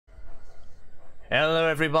Hello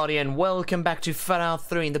everybody and welcome back to Fallout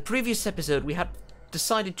 3. In the previous episode we had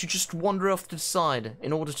decided to just wander off to the side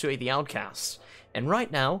in order to aid the outcasts. And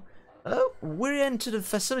right now, we're into the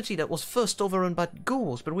facility that was first overrun by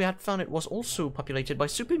ghouls, but we had found it was also populated by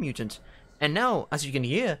super mutants. And now, as you can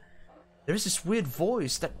hear, there is this weird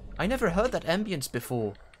voice that I never heard that ambience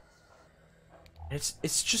before.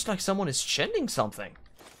 It's just like someone is chanting something.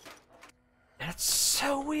 That's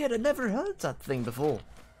so weird, I never heard that thing before.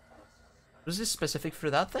 Was this specific for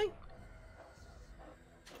that thing?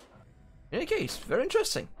 In any case, very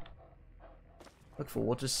interesting. Look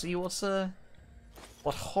forward to see what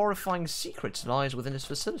horrifying secrets lies within this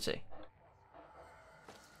facility.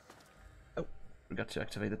 Oh, forgot to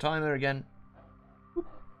activate the timer again. Boop,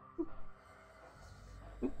 boop.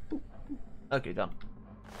 Boop, boop, boop. Okay, done.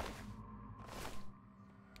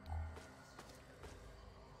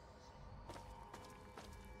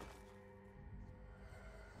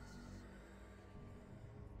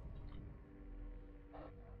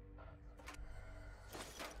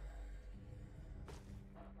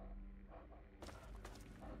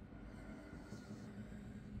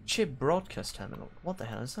 Chip broadcast terminal. What the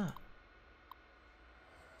hell is that?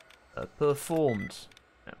 Performed.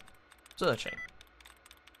 No. Searching.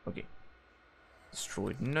 Okay.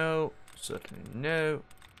 Destroyed. No. Certainly no.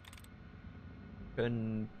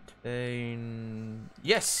 Contain.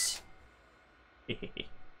 Yes.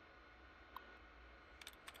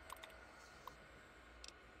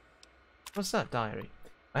 What's that? Diary.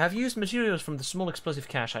 I have used materials from the small explosive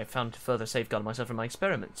cache I found to further safeguard myself from my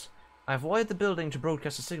experiments. I have wired the building to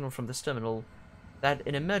broadcast a signal from this terminal that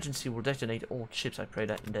in emergency will detonate all chips. I pray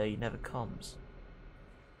that day never comes.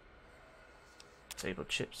 Disable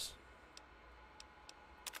chips.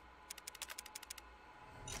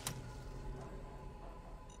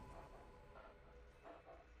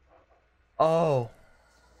 Oh.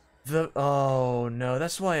 Oh no,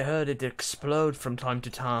 that's why I heard it explode from time to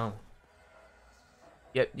time.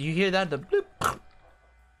 Yep, you hear that? The bloop.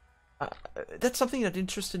 That's something that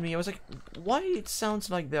interested me. I was like, why it sounds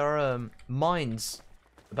like there are mines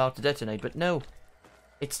about to detonate, but no,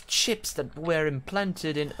 it's chips that were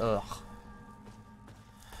implanted in. Ugh.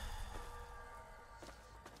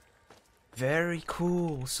 Very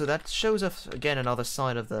cool. So that shows us again another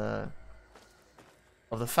side of the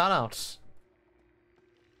Fallout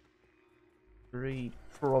 3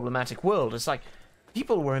 problematic world. It's like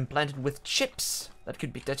people were implanted with chips that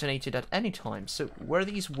could be detonated at any time. So were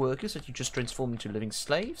these workers that you just transformed into living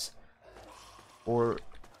slaves? Or...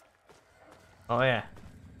 Oh yeah.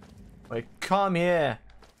 Wait, come here.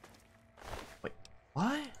 Wait,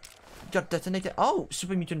 what? You got detonated? Oh,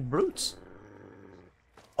 super mutant brutes.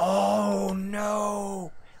 Oh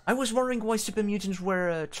no! I was wondering why super mutants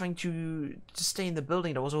were trying to stay in the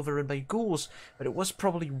building that was overrun by ghouls, but it was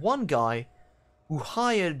probably one guy who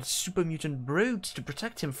hired super mutant brutes to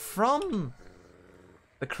protect him from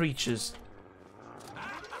the creatures.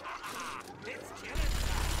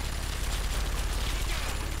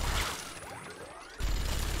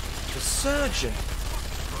 The surgeon.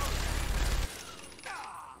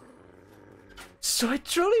 So it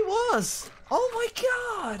truly was. Oh my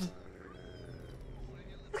god.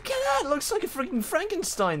 Look at that. Looks like a freaking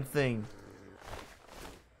Frankenstein thing.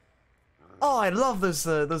 Oh, I love those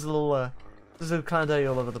little clown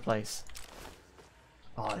all over the place.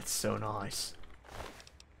 Oh, it's so nice.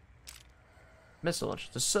 Missile launch.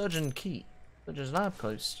 The surgeon key. Surgeon's lab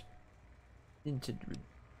post. Tinted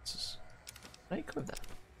roots. Can I equip that?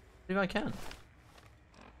 See if I can.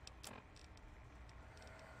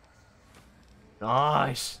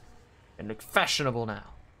 Nice. And look fashionable now.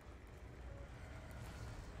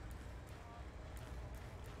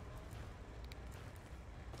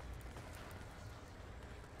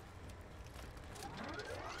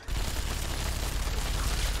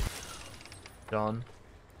 Done.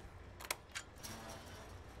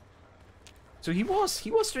 So he was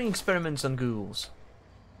doing experiments on ghouls.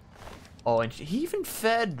 Oh, and he even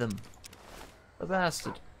fed them. The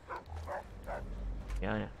bastard.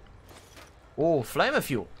 Yeah. Oh, flamer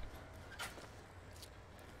fuel.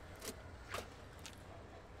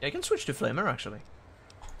 Yeah, I can switch to flamer actually.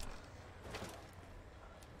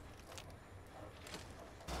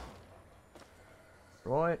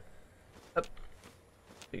 Right. Up.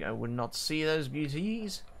 I think I would not see those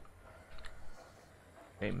beauties.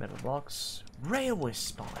 Okay, metal box. Railway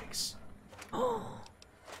spikes. Oh.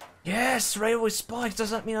 Yes, railway spikes.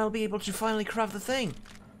 Does that mean I'll be able to finally craft the thing?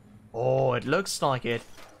 Oh, it looks like it.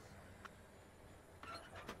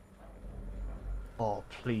 Oh,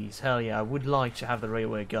 please. Hell yeah, I would like to have the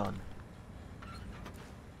railway gun.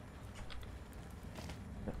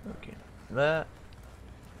 Okay, there.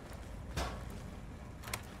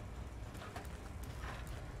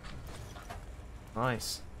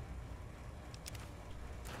 Nice.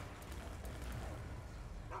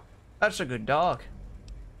 That's a good dog.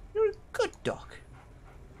 You're a good dog.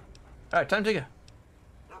 Alright, time to go.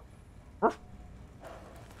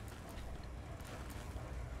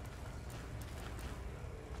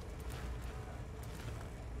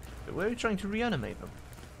 Where are you trying to reanimate them?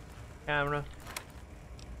 Camera.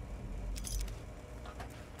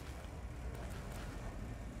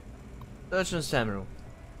 Search and Samuel.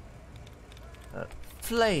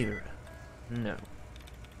 Flavor. No.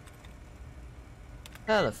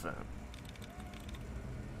 Telephone.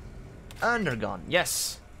 Undergone.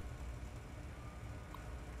 Yes.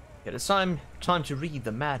 It is time to read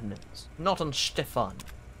the madness. Not on Stefan.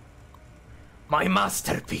 My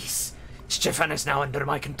masterpiece. Stefan is now under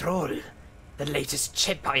my control. The latest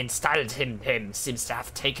chip I installed him seems to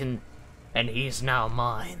have taken, and he is now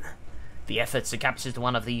mine. The effort to capture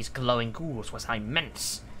one of these glowing ghouls was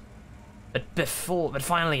immense. But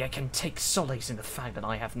finally I can take solace in the fact that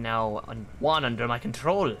I have now one under my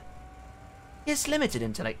control. His limited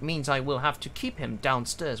intellect means I will have to keep him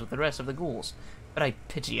downstairs with the rest of the ghouls, but I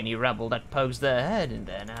pity any rebel that pokes their head in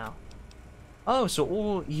there now. Oh,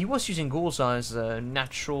 so he was using ghouls as a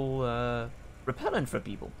natural repellent for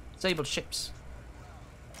people. Disabled ships.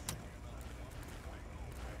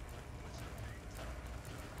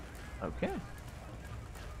 Okay.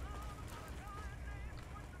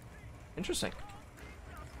 Interesting.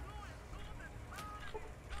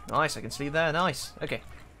 Nice, I can sleep there. Nice. Okay.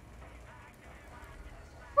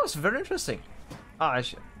 Oh, that's very interesting. Ah,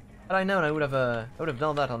 had I known, I would have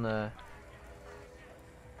done that on the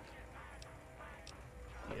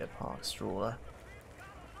park stroller.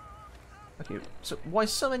 Okay, so why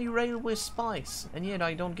so many railway spies, and yet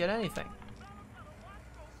I don't get anything?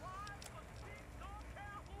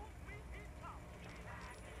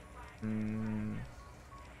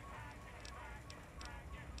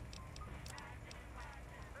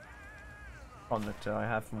 Conductor, I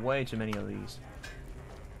have way too many of these.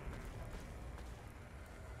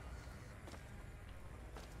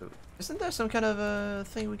 Isn't there some kind of a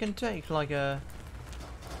thing we can take, like a...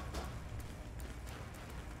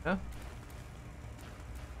 No?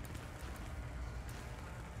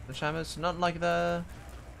 The shammers? Not like the...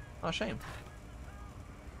 Oh, shame.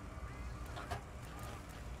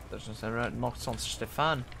 There's just knocked on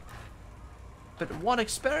Stefan. But what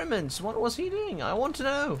experiments? What was he doing? I want to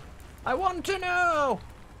know! I want to know!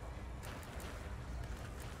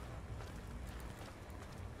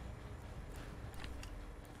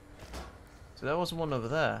 So there was one over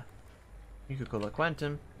there. You could call it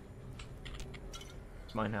Quantum.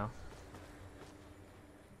 It's mine now.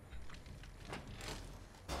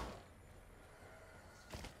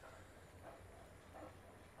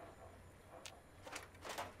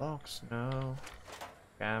 Box, no.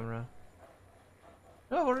 Camera.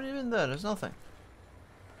 No, I've already been there, there's nothing.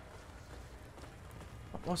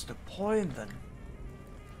 What's the point then?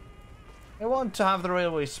 I want to have the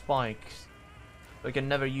railway spikes. But I can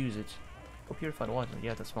never use it. Oh, purified water.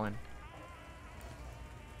 Yeah, that's fine.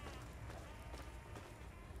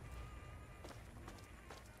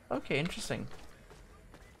 Okay, interesting.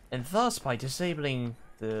 And thus, by disabling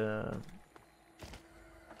the...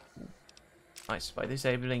 Nice, by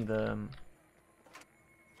disabling the...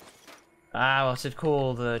 what's it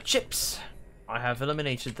called? The chips! I have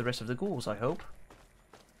eliminated the rest of the ghouls, I hope.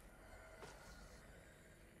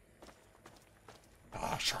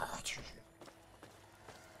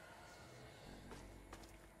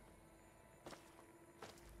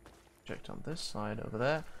 Checked on this side over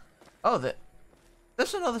there. Oh,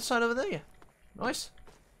 there's another side over there. Nice.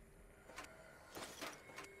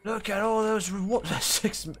 Look at all those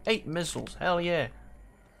 8 missiles. Hell yeah.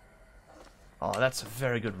 Oh, that's a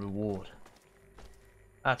very good reward.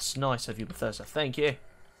 That's nice of you, Bethesda. Thank you.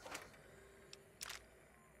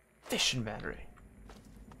 Fission battery.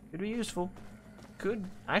 Could be useful. Could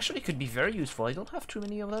be very useful. I don't have too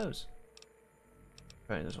many of those.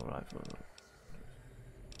 Right, that's alright.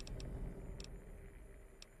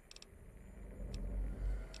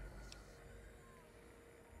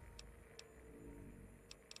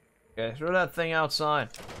 Okay, throw that thing outside.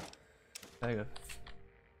 There you go.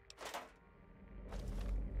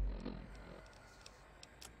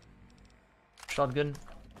 Shotgun.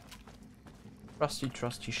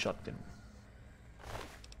 Trusty shotgun.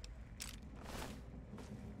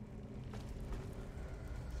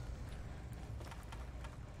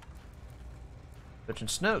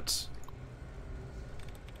 Merchant's notes.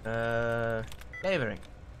 Flavoring.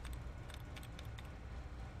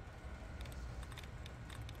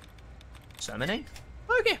 Summoning?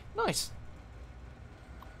 Okay, nice.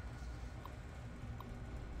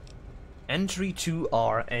 Entry to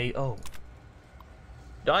RAO.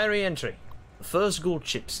 Diary entry. The first gold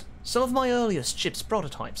chips. Some of my earliest chips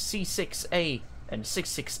prototypes, C6A and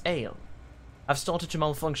 66A, have started to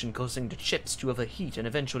malfunction, causing the chips to overheat and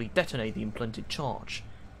eventually detonate the implanted charge.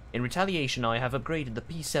 In retaliation, I have upgraded the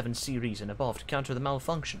P7 series and above to counter the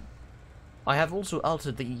malfunction. I have also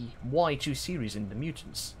altered the Y2 series in the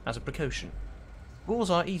mutants, as a precaution. Ghouls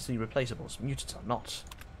are easily replaceable, mutants are not.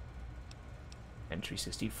 Entry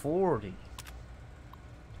 6040.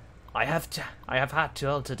 I have had to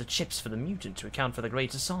alter the chips for the mutant to account for the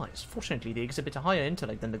greater size. Fortunately, they exhibit a higher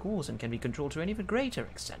intellect than the ghouls and can be controlled to an even greater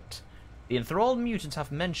extent. The enthralled mutants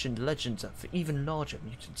have mentioned legends of even larger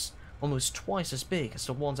mutants, almost twice as big as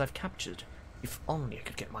the ones I've captured. If only I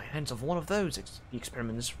could get my hands on one of those, the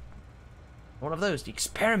experiments,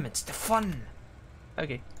 the fun!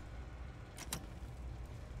 Okay.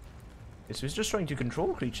 Guess who's just trying to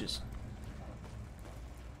control creatures.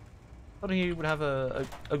 I thought he would have a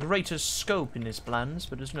greater scope in his plans,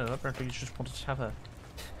 but there's no. Apparently, he just wanted to have a.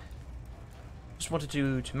 Just wanted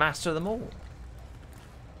to master them all.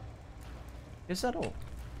 Is that all?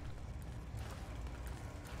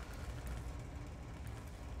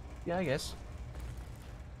 Yeah, I guess.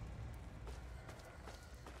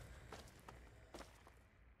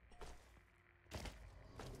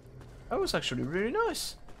 That was actually really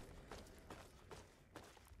nice.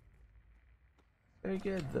 Very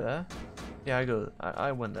good there. Yeah,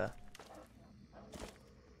 I went there.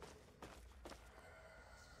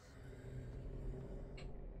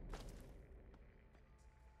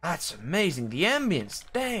 That's amazing, the ambience,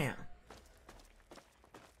 damn.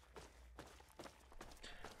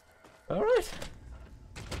 Alright.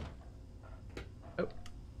 Oh.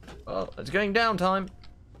 Well, it's going down time.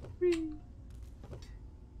 Whee.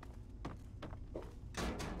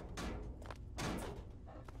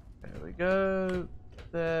 There we go.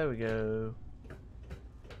 There we go.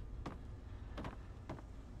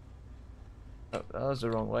 Oh, that was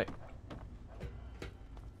the wrong way.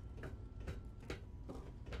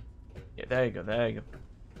 Yeah, there you go, there you go.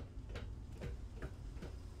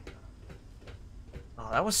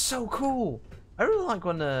 Oh, that was so cool. I really like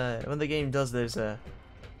when the game does those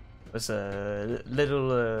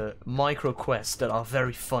little micro quests that are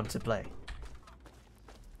very fun to play.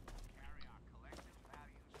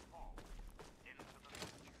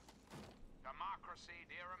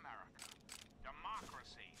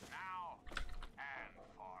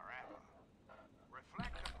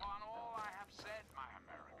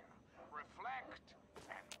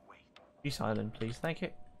 Be silent, please. Thank you.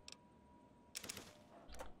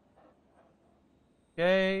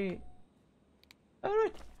 Okay.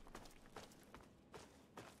 Alright.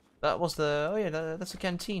 That was the... Oh yeah, that's a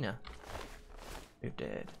cantina. We're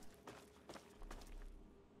dead.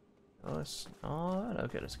 Oh, it's not...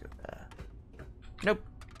 Okay, let's go there. Nope.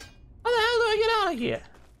 How the hell do I get out of here?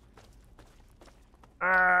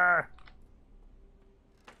 Arrgh.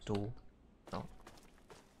 Door. No.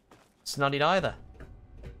 It's not it either.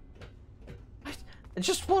 I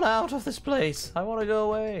just want out of this place. I want to go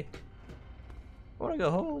away. I want to go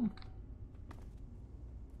home.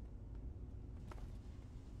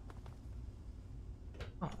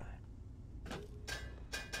 Oh.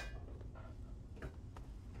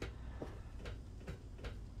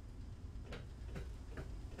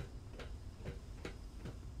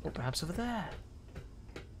 Or perhaps over there.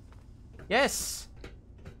 Yes!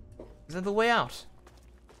 Is that the way out?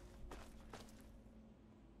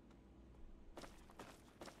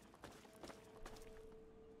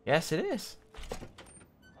 Yes, it is.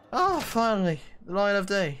 Ah, finally, the light of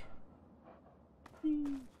day.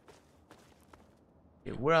 Yeah,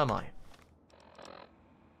 where am I?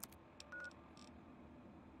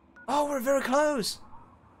 Oh, we're very close.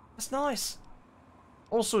 That's nice.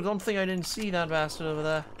 Also, don't think I didn't see that bastard over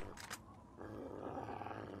there.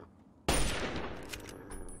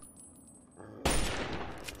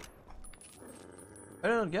 I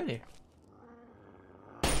don't get you.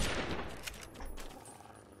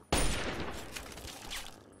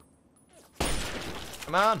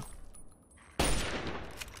 Come on.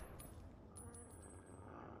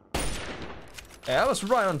 Yeah, that was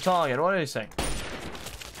right on target. What are you saying?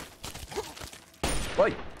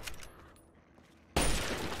 Wait.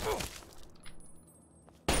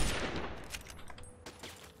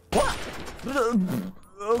 What?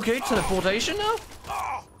 Okay, teleportation now?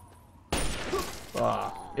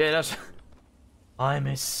 Ah, yeah, that's... I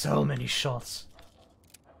missed so many shots.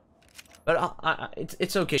 But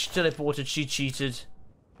it's okay. She teleported, she cheated.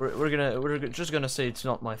 We're just gonna say it's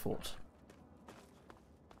not my fault.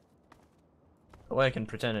 That way I can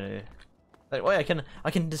pretend it. That way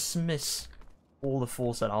I can dismiss all the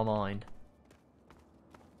faults that are mine.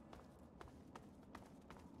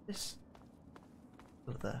 This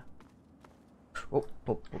over there. Oh,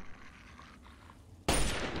 oh, oh.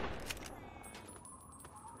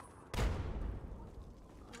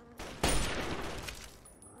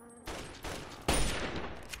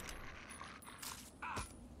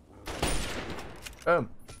 Boom.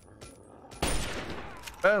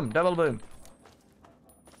 Boom, double boom.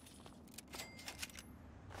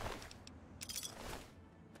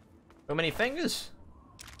 So many fingers.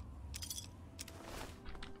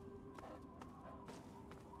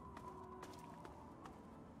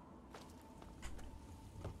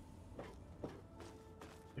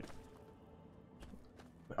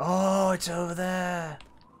 Oh, it's over there.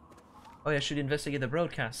 Oh yeah, I should investigate the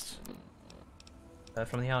broadcast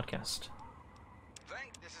from the Outcast.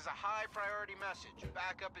 Think this is a high priority message.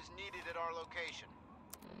 Backup is needed at our location.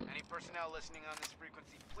 Any personnel listening on this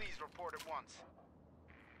frequency, please report at once.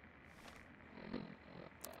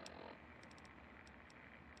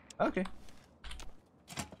 Okay.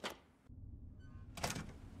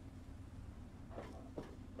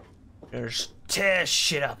 Just tear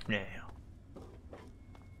shit up now.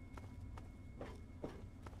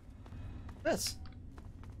 That's...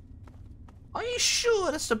 Are you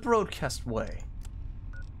sure that's the broadcast way?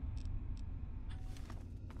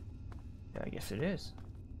 Yeah, I guess it is.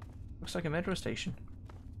 Looks like a metro station.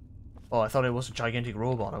 Oh, I thought it was a gigantic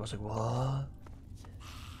robot. I was like, what?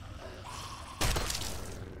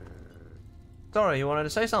 Sorry, you wanted to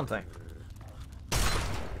say something.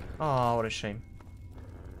 Oh, what a shame.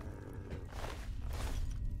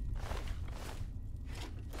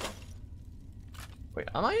 Wait,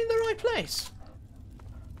 am I in the right place?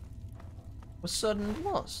 Was certain it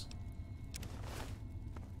was.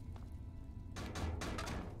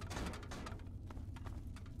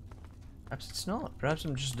 Perhaps it's not. Perhaps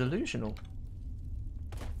I'm just delusional.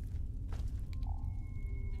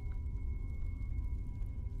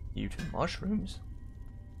 Mutant mushrooms?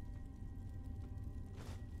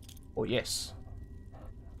 Oh, yes.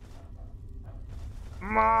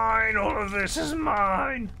 Mine! All of this is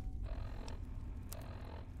mine!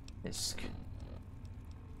 Disc.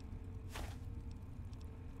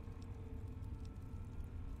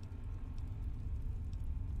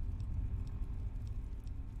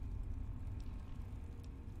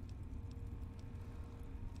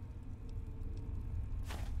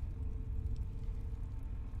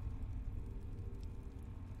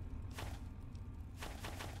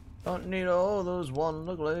 Don't need all those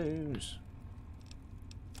wonder glues.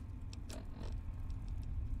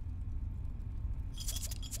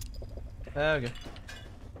 Okay.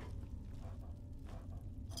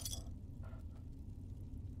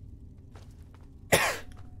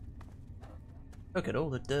 Look at all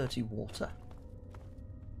the dirty water.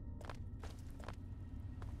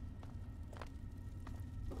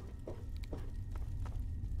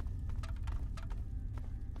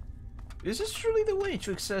 Is this truly the way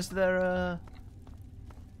to access their,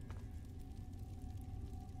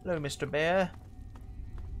 Hello, Mr. Bear.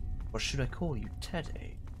 Or should I call you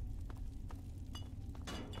Teddy?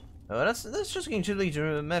 Oh, that's just going to lead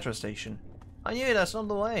to a metro station. I knew that's not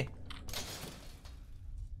the way.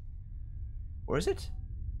 Or is it?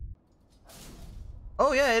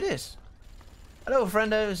 Oh yeah, it is. Hello,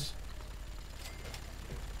 friendos.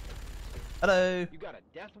 Hello. You got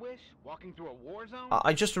a death wish? Walking through a war zone?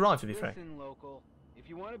 I just arrived, to be frank. Listen, local. If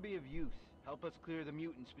you want to be of use, help us clear the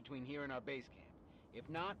mutants between here and our base camp. If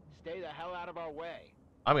not, stay the hell out of our way.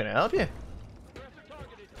 I'm gonna help you.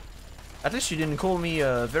 At least you didn't call me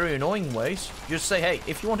very annoying ways. Just say, hey,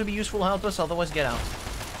 if you want to be useful, help us, otherwise get out.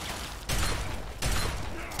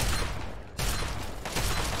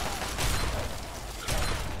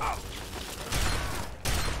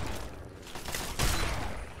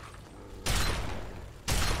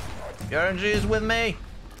 Your energy is with me.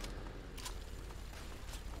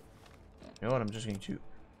 You know what? I'm just going to.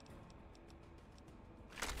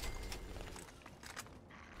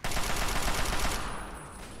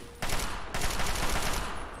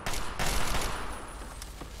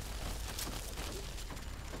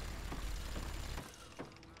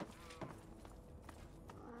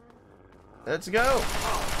 Let's go.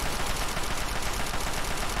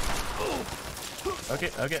 Okay,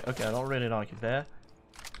 okay, okay. I don't really like it there.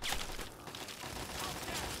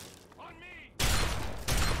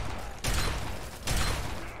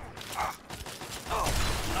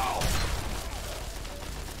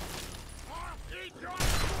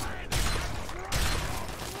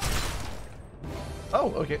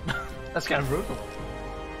 Oh, okay. That's kind of brutal.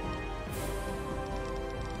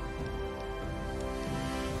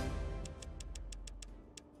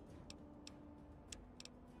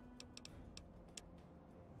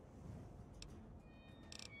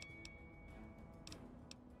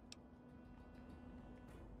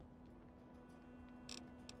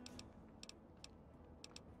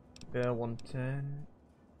 Yeah, 110.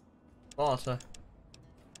 Barter.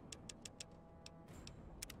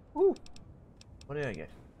 Ooh. What did I get?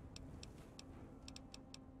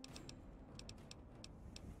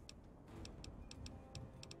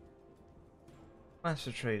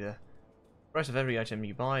 Master Trader. Price of every item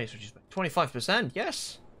you buy is reduced by 25%.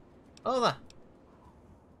 Yes. Oh, that.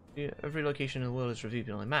 Yeah, every location in the world is reviewed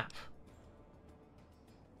on a map.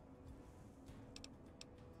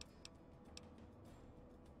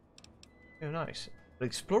 Oh, nice. The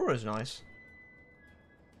Explorer is nice.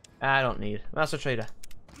 I don't need Master Trader.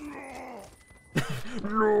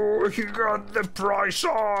 No, he got the price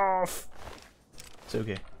off! It's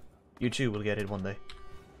okay. You too will get it one day.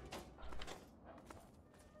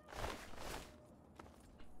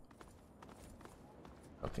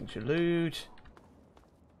 Nothing to loot.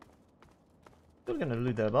 Still gonna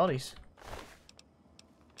loot their bodies.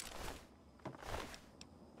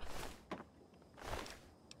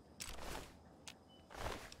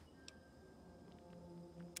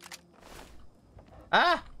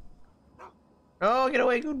 Ah! Oh, get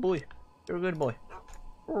away, good boy. You're a good boy.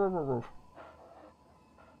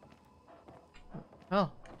 Oh.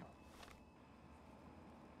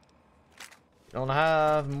 Don't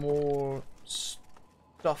have more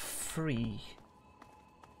stuff free.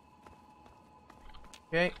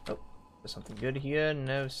 Okay. Oh, there's something good here.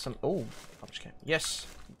 No, some. Oh, garbage can. Yes.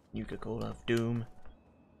 Nuka-Cola of Doom.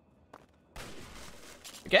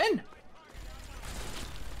 Again?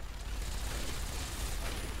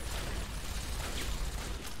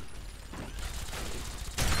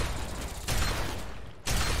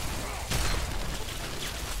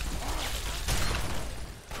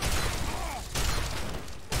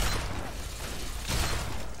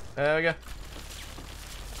 There we go.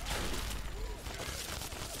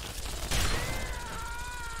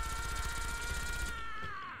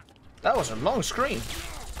 That was a long scream.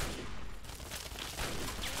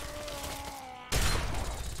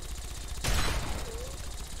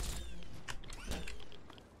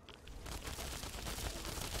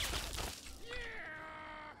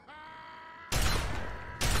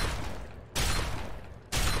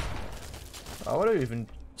 I would have even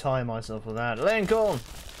tie myself with that. Lincoln!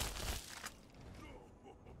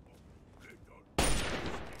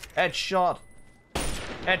 Headshot!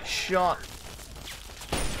 Headshot!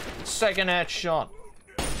 Second headshot!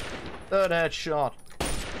 Third headshot!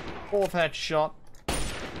 Fourth headshot!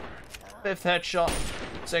 Fifth headshot!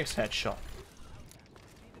 Sixth headshot!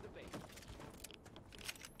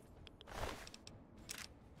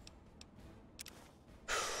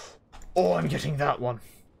 Oh, I'm getting that one!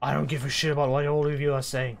 I don't give a shit about what all of you are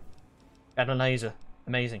saying. Got a laser.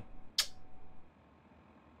 Amazing.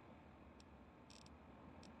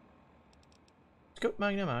 Scope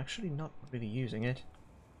Magnum, I'm actually not really using it.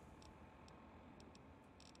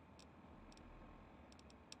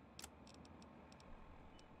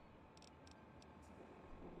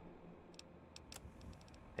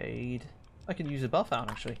 Aid. I could use a buff out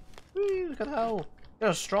actually. Whee, look at how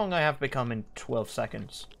strong I have become in 12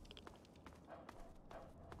 seconds.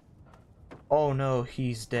 Oh no,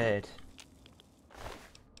 he's dead.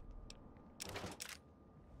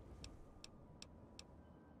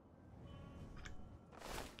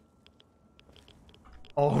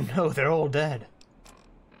 Oh no, they're all dead.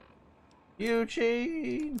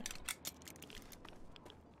 Eugene!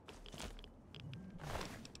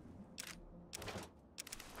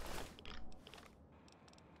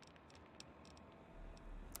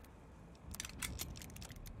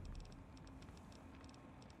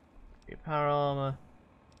 Power armor.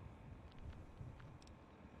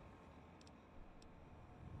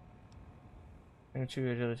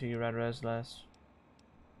 Two agility, red res less.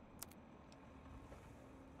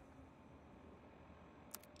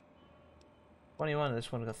 $21,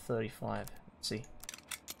 this one got 35. Let's see.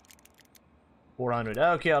 400.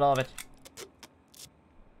 Okay, I love it.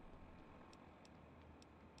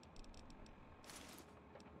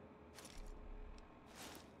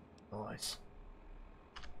 Nice.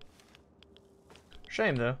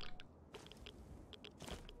 Shame though.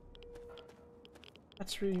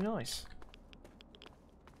 That's really nice.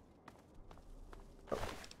 Oh.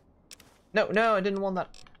 No, no, I didn't want that.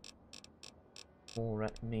 More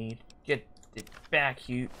red meat. Get it back,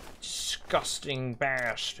 you disgusting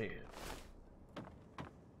bastard.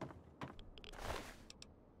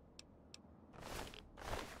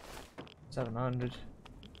 $700.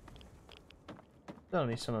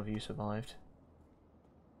 Only some of you survived.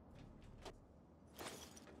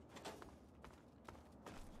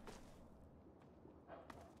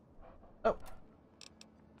 Oh.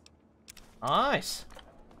 Nice.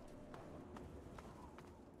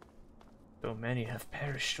 So many have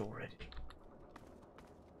perished already.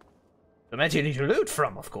 So many you need to loot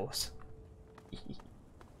from, of course.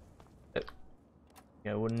 Oh.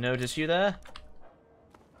 I wouldn't notice you there.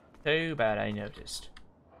 Too bad I noticed.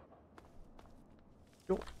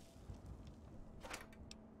 Sure.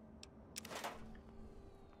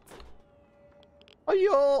 Oh,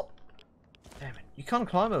 yo! Damn it, you can't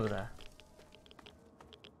climb over there.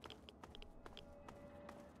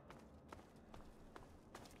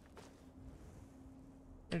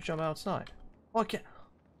 Gonna jump outside. Okay.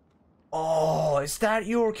 Oh, is that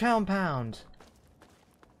your compound?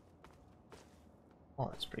 Oh,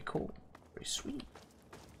 that's pretty cool. Pretty sweet.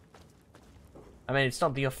 I mean, it's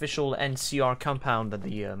not the official NCR compound that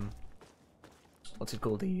the what's it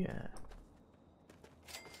called? The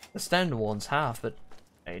standard ones have, but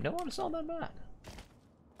hey, no one, it's not that bad.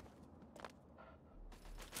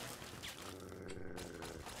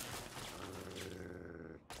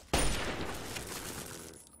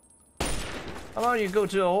 How about you go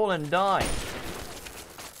to a hole and die?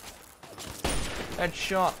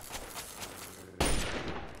 Headshot.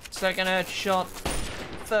 Second headshot.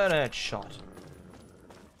 Third headshot.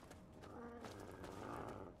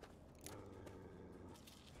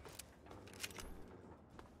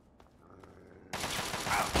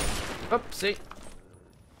 Oopsie.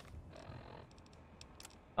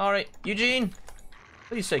 Alright, Eugene.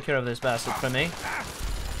 Please take care of this bastard for me.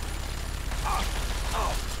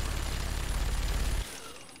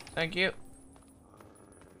 Thank you.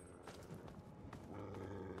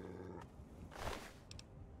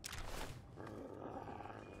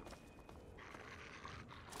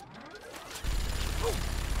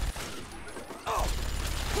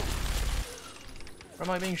 Where am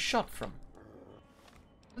I being shot from?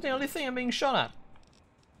 That's the only thing I'm being shot at.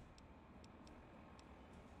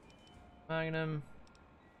 Magnum.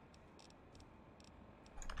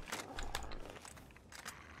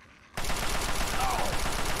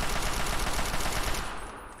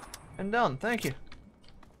 And done, thank you.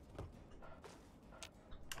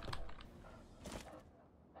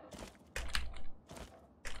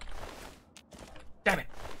 Damn it!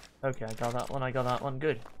 Okay, I got that one,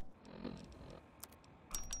 good.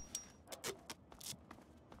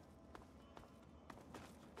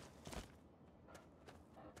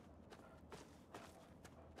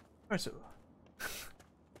 Alright, so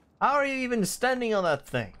how are you even standing on that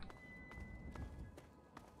thing?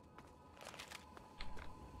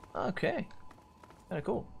 Okay. Kinda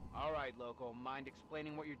cool. Alright, local. Mind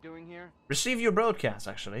explaining what you're doing here? Receive your broadcast,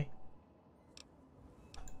 actually.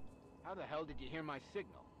 How the hell did you hear my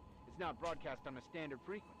signal? It's not broadcast on a standard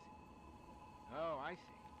frequency. Oh, I see.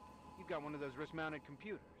 You've got one of those wrist-mounted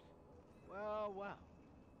computers. Well, well.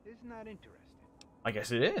 Isn't that interesting? I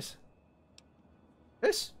guess it is.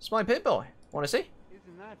 This is my pit boy. Wanna see?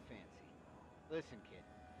 Isn't that fancy? Listen, kid.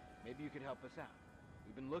 Maybe you could help us out.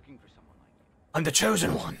 We've been looking for someone like you. I'm the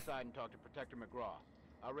chosen one. Inside and talk to Protector McGraw.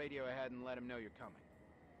 I'll radio ahead and let him know you're coming.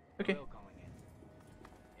 Okay. Bill calling in.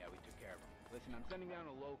 Yeah, we took care of him. Listen, I'm sending down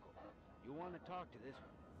a local. You want to talk to this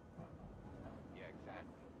one? Yeah,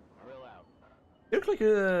 exactly. Real out.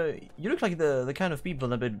 You look like the kind of people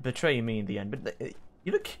that would betray me in the end, but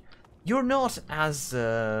you're not as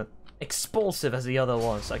expulsive as the other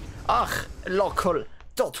was. Like, local,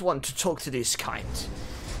 don't want to talk to this kind.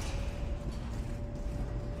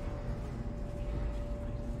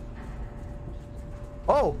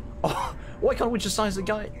 Oh, why can't we just size the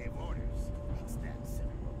guy?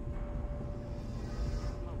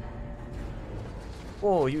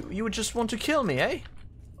 Oh, you would just want to kill me, eh?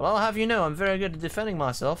 Well, I'll have you know, I'm very good at defending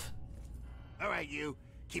myself. Alright, you.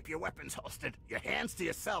 Keep your weapons holstered, your hands to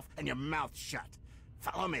yourself, and your mouth shut.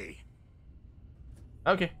 Follow me.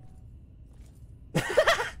 Okay.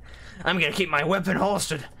 I'm gonna keep my weapon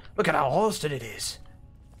holstered. Look at how holstered it is.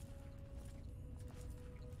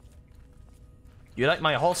 You like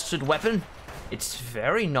my holstered weapon? It's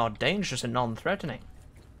very not dangerous and non-threatening.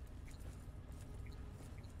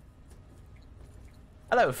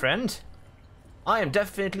 Hello, friend. I am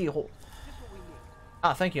definitely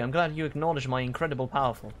thank you. I'm glad you acknowledge my incredible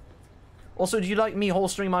powerful. Also, do you like me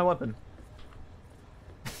holstering my weapon?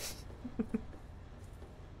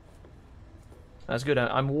 That's good.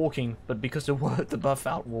 I'm walking, but because the buff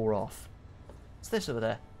out wore off. What's this over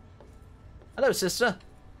there? Hello, sister.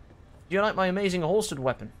 Do you like my amazing holstered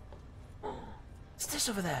weapon? What's this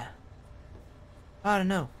over there? I don't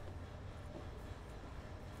know.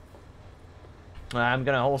 I'm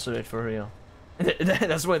gonna holster it for real.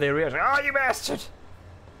 That's why they react. Oh, you bastard!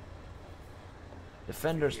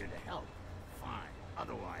 Defenders. Here to help. Fine.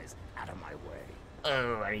 Otherwise, out of my way.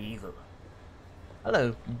 Oh, I'm evil.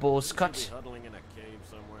 Hello, boss cut. Huddling in a cave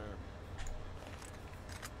somewhere.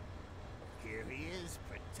 Here he is,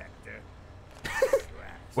 Protector.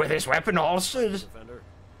 With his weapon holstered. Defender,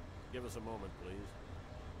 give us a moment, please.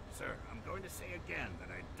 Sir, I'm going to say again that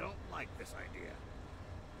I don't like this idea.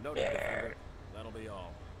 No, Defender. That'll be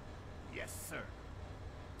all. Yes, sir.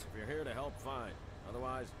 If you're here to help, fine.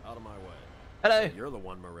 Otherwise, out of my way. Hello. You're the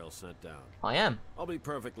one Morrill sent down. I am. I'll be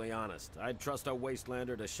perfectly honest. I'd trust a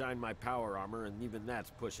wastelander to shine my power armor, and even that's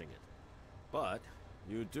pushing it. But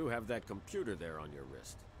you do have that computer there on your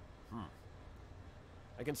wrist.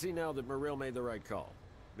 I can see now that Morrill made the right call.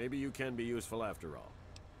 Maybe you can be useful after all.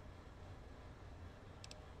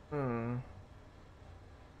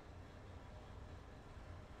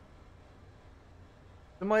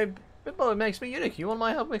 Well, it makes me unique. You want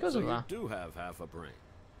my help because So of you that? do have half a brain.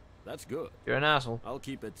 That's good. You're an asshole. I'll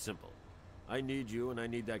keep it simple. I need you, and I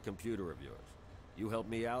need that computer of yours. You help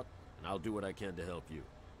me out, and I'll do what I can to help you.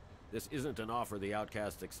 This isn't an offer the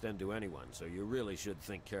outcasts extend to anyone, so you really should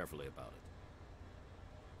think carefully about it.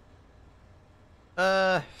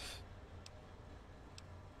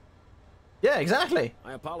 Yeah, exactly.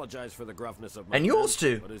 I apologize for the gruffness of my And yours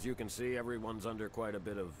men, too. But as you can see, everyone's under quite a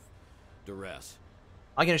bit of duress.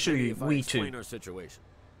 I can assure you, If I we explain too. our situation.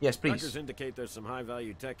 Yes, Records please. indicate there's some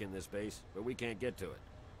high-value tech in this base, but we can't get to it.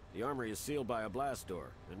 The armory is sealed by a blast door,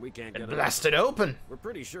 and we can't get it. Blast it open. We're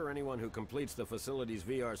pretty sure anyone who completes the facility's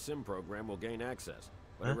VR sim program will gain access,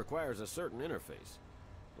 but Huh? it requires a certain interface,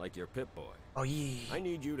 like your Pip-Boy. Oh, yeah. I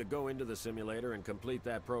need you to go into the simulator and complete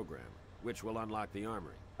that program, which will unlock the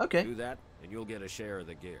armory. Okay. Do that, and you'll get a share of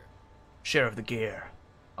the gear. Share of the gear.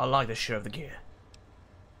 I like the share of the gear.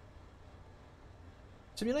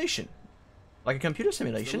 Simulation. Like a computer It's the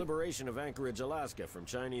simulation. liberation of Anchorage, Alaska from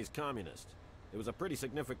Chinese communists. It was a pretty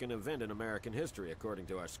significant event in American history, according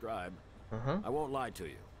to our scribe. I won't lie to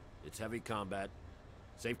you. It's heavy combat.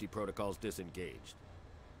 Safety protocols disengaged.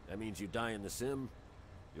 That means you die in the sim,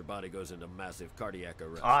 your body goes into massive cardiac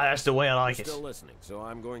arrest. Ah, that's the way I like You're it. still listening, so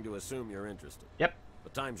I'm going to assume you're interested. Yep.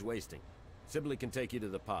 But time's wasting. Sibley can take you to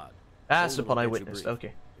the pod. That's the Solon part I will get you witnessed. briefed.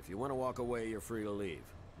 Okay. If you want to walk away, you're free to leave.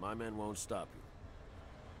 My men won't stop you.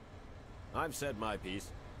 I've said my piece.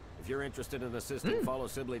 If you're interested in assisting, follow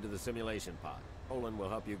Sibley to the simulation pod. Olin will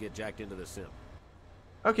help you get jacked into the sim.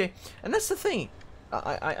 Okay. And that's the thing.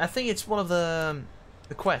 I think it's one of the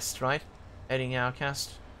quests, right? Heading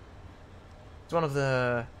Outcast. It's one of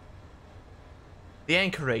the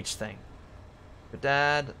Anchorage thing. The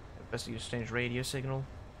dad. Investigate exchange radio signal.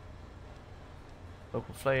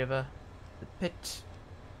 Local flavor. The pit.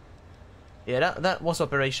 Yeah, that was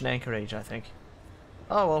Operation Anchorage, I think.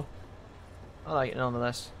 Oh well. I like it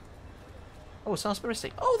nonetheless. Oh, Salisbury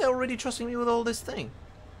State. Oh, they're already trusting me with all this thing.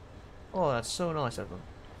 Oh, that's so nice of them.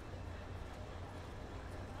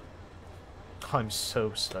 I'm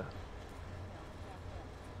so slow.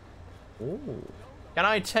 Ooh. Can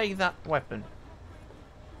I take that weapon?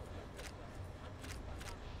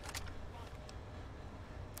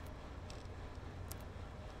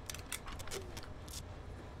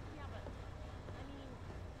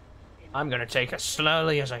 I'm gonna take as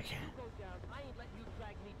slowly as I can.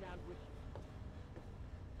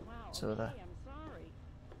 So the I'm sorry.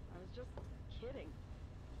 I was just kidding.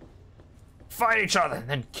 Fight each other and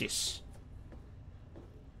then kiss.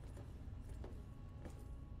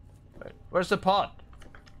 Right. Where's the pot?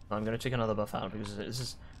 I'm gonna take another buff out because this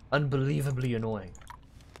is unbelievably annoying.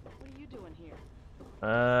 What are you doing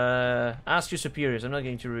here? Ask your superiors. I'm not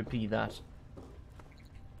going to repeat that.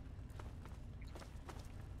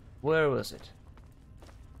 Where was it?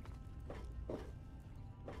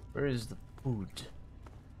 Where is the food?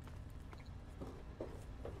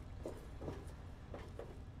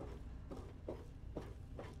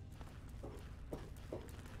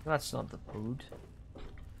 That's not the food.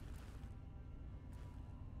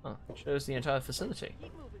 Oh, it shows the entire facility.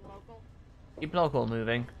 Keep moving, local. Keep local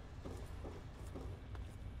moving.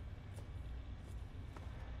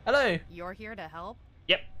 Hello. You're here to help?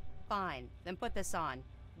 Yep. Fine. Then put this on.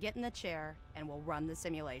 Get in the chair, and we'll run the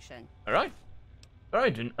simulation. All right. All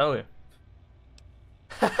right. Didn't. Oh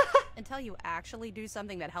yeah. Until you actually do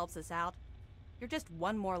something that helps us out, you're just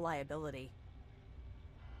one more liability.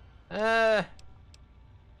 Yeah,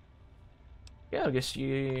 I guess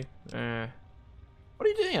you. What are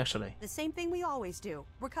you doing actually? The same thing we always do.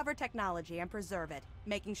 Recover technology and preserve it,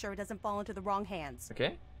 making sure it doesn't fall into the wrong hands.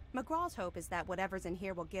 Okay. McGraw's hope is that whatever's in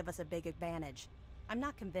here will give us a big advantage. I'm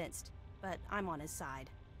not convinced, but I'm on his side.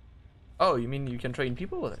 Oh, you mean you can train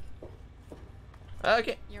people with it?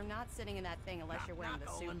 Okay. You're not sitting in that thing unless you're wearing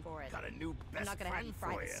the suit Olin. for it. Got a new I'm best not gonna have you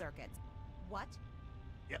friend fry for the you. circuits. What?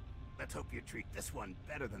 Yep. Let's hope you treat this one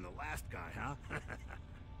better than the last guy, huh?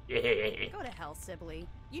 Go to hell, Sibley.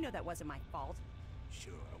 You know that wasn't my fault.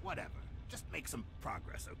 Sure, whatever. Just make some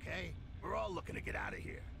progress, okay? We're all looking to get out of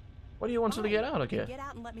here. What do you want to get out of here? Get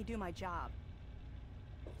out and let me do my job.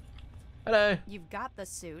 Hello. You've got the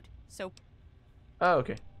suit, so Oh,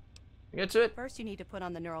 okay. Get to it? first you need to put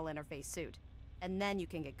on the neural interface suit, and then you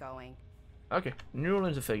can get going. Okay. Neural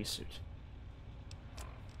interface suit.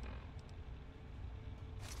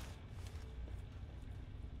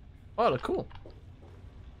 Oh, look cool.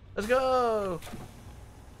 Let's go!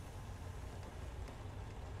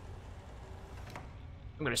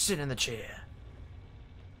 I'm gonna sit in the chair.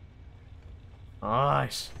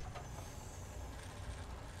 Nice.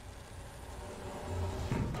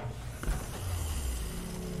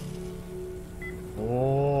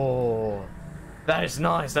 Oh, that is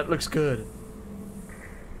nice. That looks good.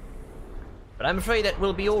 But I'm afraid that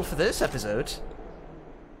will be all for this episode.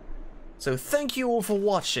 So thank you all for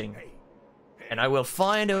watching. And I will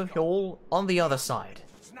find you all on the other side.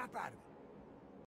 Snap out of it.